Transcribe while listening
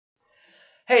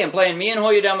Hey, I'm playing Me and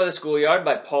Julio Down by the Schoolyard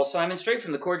by Paul Simon, straight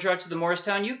from the chord charts of the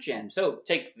Morristown Uke Jam. So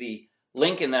take the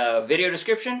link in the video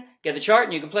description, get the chart,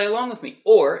 and you can play along with me.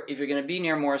 Or if you're going to be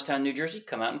near Morristown, New Jersey,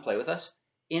 come out and play with us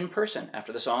in person.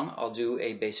 After the song, I'll do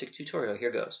a basic tutorial.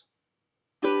 Here goes.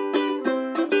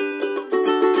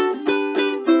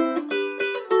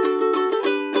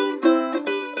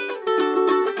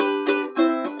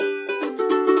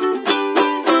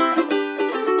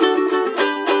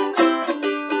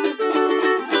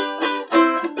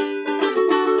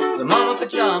 The mama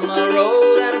pajama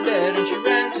rolled out of bed and she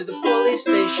ran to the police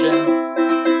station.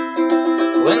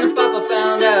 When the papa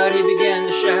found out, he began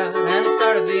to shout and it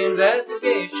started the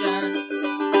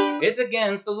investigation. It's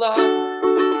against the law.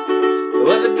 It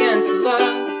was against the law.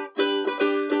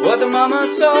 What the mama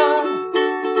saw,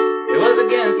 it was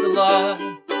against the law.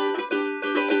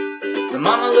 The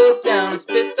mama looked down and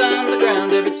spit on the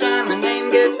ground every time her name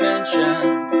gets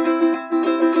mentioned.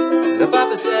 The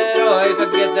papa said, "Oh, if I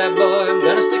get that boy, I'm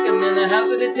gonna stick him in the house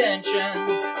of detention."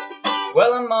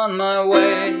 Well, I'm on my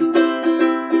way.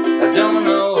 I don't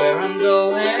know where I'm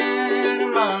going.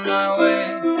 I'm on my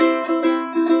way.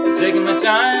 I'm taking my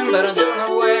time, but I don't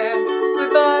know where.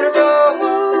 Goodbye to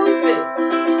Rosie,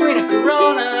 Queen of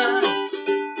Corona.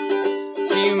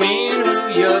 See you, me and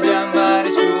Julio down by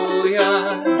the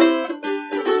schoolyard.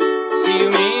 See you,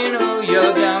 me and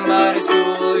Julio down by the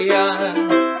schoolyard.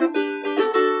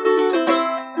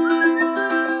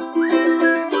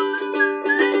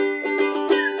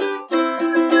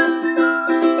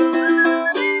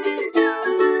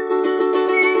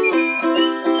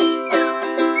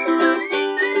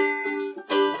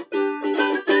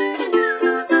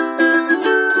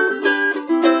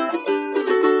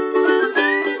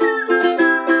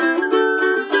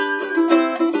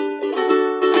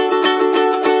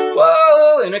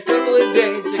 In a couple of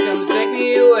days, they come to take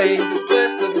me away to the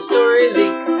quest of the story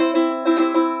leak.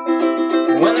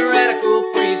 When the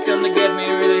radical priest come to get me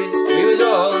released, we was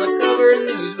all on the cover of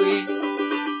Newsweek.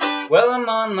 Well, I'm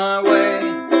on my way.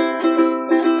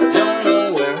 I don't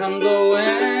know where I'm going.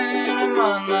 I'm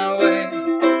on my way.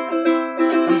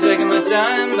 I'm taking my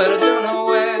time, but I don't know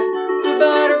where.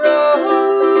 Goodbye to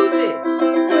Rosie,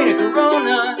 Queen of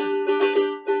Corona.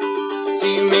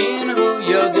 See you, me and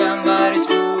Julio down by the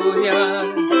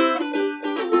schoolyard.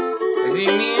 See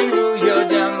me and Julio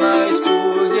down by the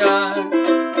schoolyard.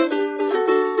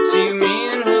 See me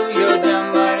and Julio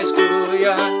down by the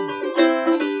schoolyard.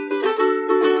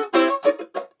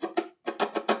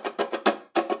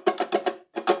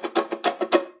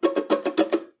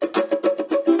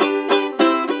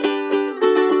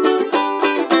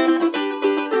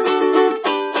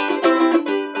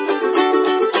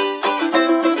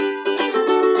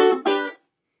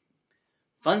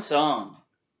 Fun song,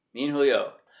 Me and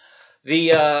Julio.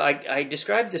 I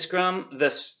described the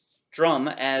strum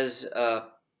as a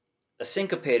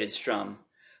syncopated strum,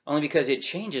 only because it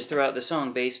changes throughout the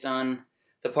song based on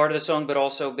the part of the song, but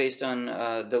also based on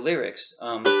the lyrics.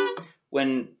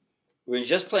 When we're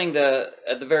just playing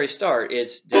at the very start,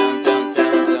 it's down, down,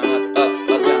 down, down, up,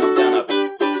 up, down, up, down, up.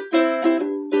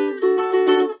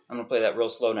 I'm gonna play that real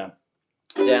slow now.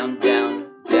 Down, down,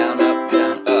 down, up,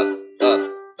 down, up.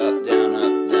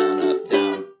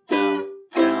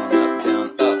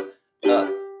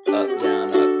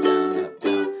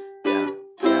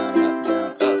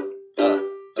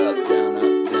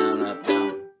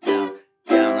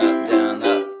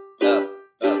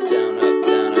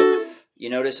 You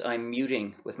notice I'm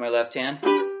muting with my left hand.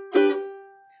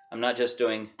 I'm not just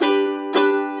doing.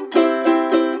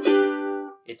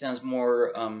 It sounds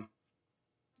more,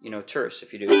 terse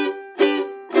if you do.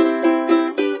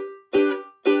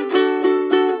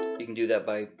 You can do that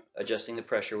by adjusting the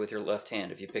pressure with your left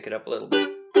hand. If you pick it up a little bit,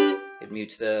 it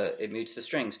mutes the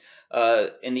strings.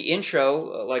 In the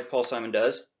intro, like Paul Simon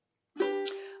does,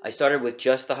 I started with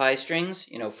just the high strings.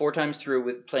 4 times through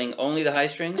with playing only the high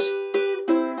strings.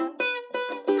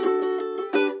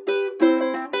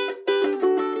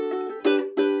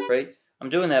 Right? I'm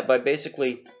doing that by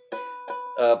basically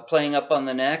playing up on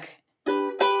the neck,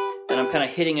 and I'm kind of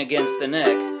hitting against the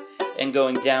neck and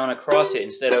going down across it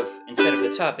instead of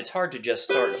the top. It's hard to just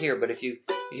start here, but if you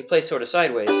play sort of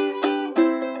sideways,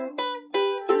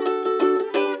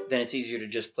 then it's easier to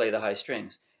just play the high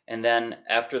strings. And then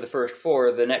after the first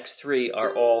 4, the next 3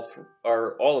 are all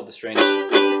of the strings.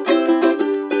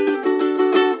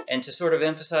 And to sort of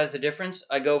emphasize the difference,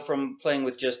 I go from playing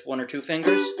with just 1 or 2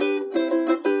 fingers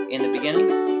in the beginning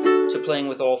to playing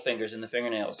with all fingers in the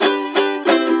fingernails.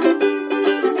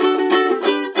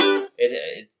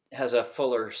 It has a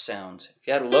fuller sound. If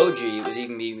you had a low G, it would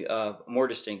even be more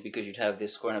distinct because you'd have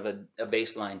this kind of a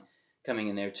bass line coming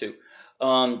in there too.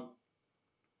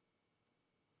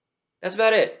 That's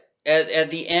about it. At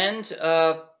the end,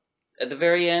 at the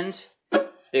very end,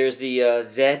 there's the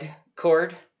Z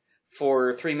chord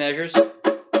for 3 measures.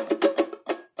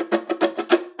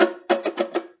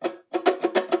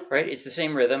 Right? It's the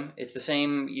same rhythm. It's the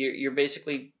same. You're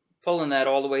basically pulling that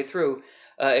all the way through,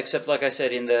 except like I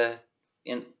said,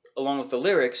 along with the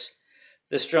lyrics,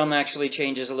 the strum actually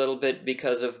changes a little bit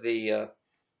because of the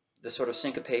sort of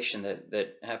syncopation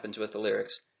that happens with the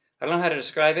lyrics. I don't know how to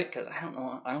describe it because I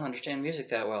don't understand music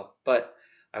that well, but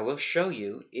I will show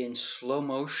you in slow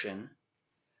motion,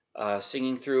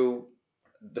 singing through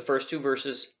the first 2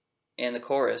 verses and the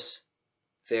chorus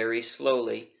very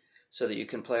slowly, so that you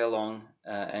can play along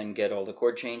and get all the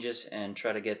chord changes and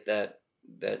try to get that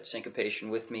syncopation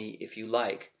with me if you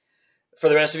like. For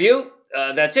the rest of you,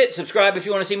 that's it. Subscribe if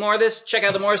you want to see more of this. Check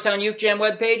out the Morristown Uke Jam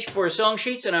webpage for song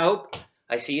sheets, and I hope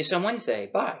I see you some Wednesday.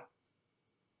 Bye.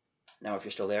 Now, if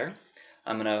you're still there,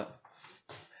 I'm going to...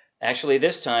 Actually,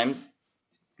 this time,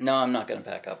 no, I'm not going to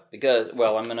pack up because,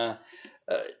 well, I'm going to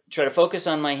try to focus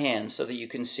on my hands so that you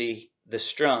can see the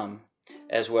strum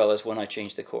as well as when I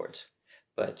change the chords.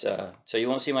 But so you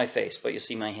won't see my face, but you'll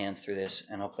see my hands through this,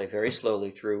 and I'll play very slowly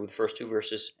through the first 2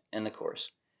 verses and the chorus.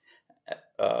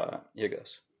 Here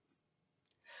goes.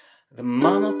 The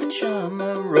mama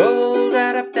pajama rolled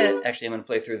out of bed. Actually, I'm going to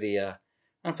play through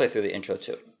the intro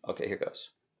too. Okay, here goes.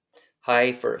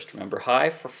 High first. Remember, high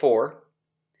for 4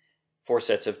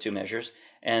 sets of 2 measures,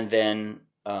 and then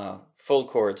full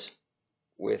chords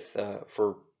with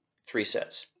for 3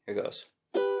 sets. Here goes.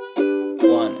 1,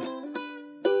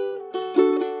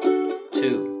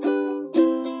 2,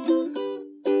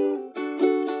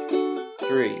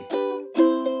 3,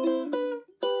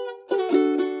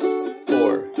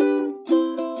 4.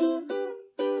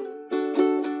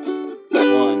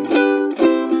 1,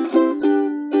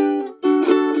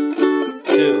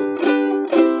 2,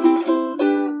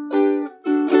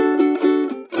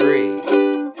 3.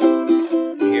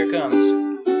 And here comes.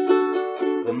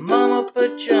 The mama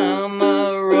pajama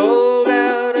rolled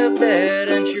out of bed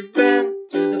and she ran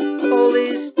to the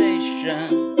police station.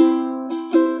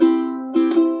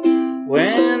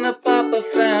 When the papa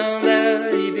found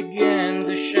out, he began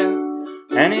to shout,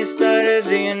 and he started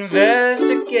the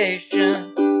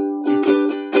investigation.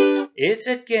 It's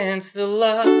against the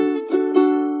law.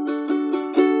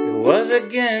 It was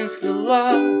against the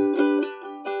law.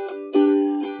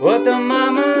 What the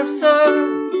mama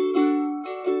saw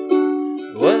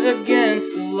was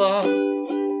against the law.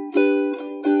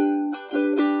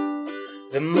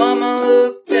 The mama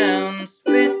looked down and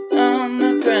spit on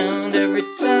the ground every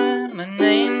time a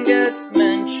name gets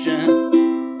mentioned.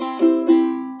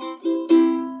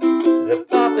 The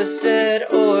papa said,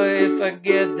 "Oi, if I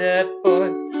get that boy,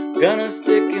 gonna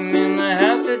stick him in the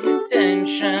house of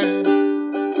detention."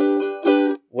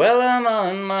 Well, I'm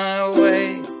on my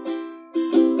way.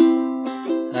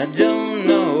 I don't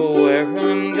know where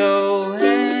I'm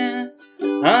going.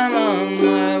 I'm on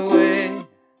my way.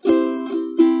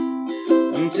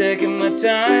 I'm taking my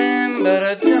time, but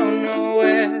I don't know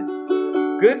where.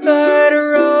 Goodbye to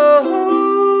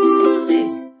Rosie,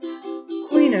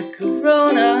 Queen of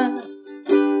Corona.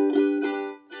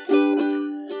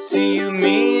 See you,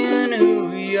 me and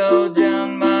Julio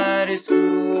down by the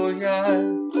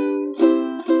schoolyard.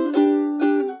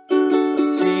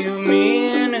 See you, me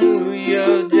and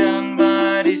Julio down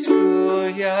by the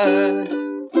schoolyard.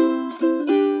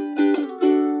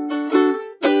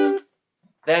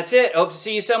 That's it. Hope to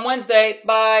see you some Wednesday.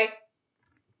 Bye.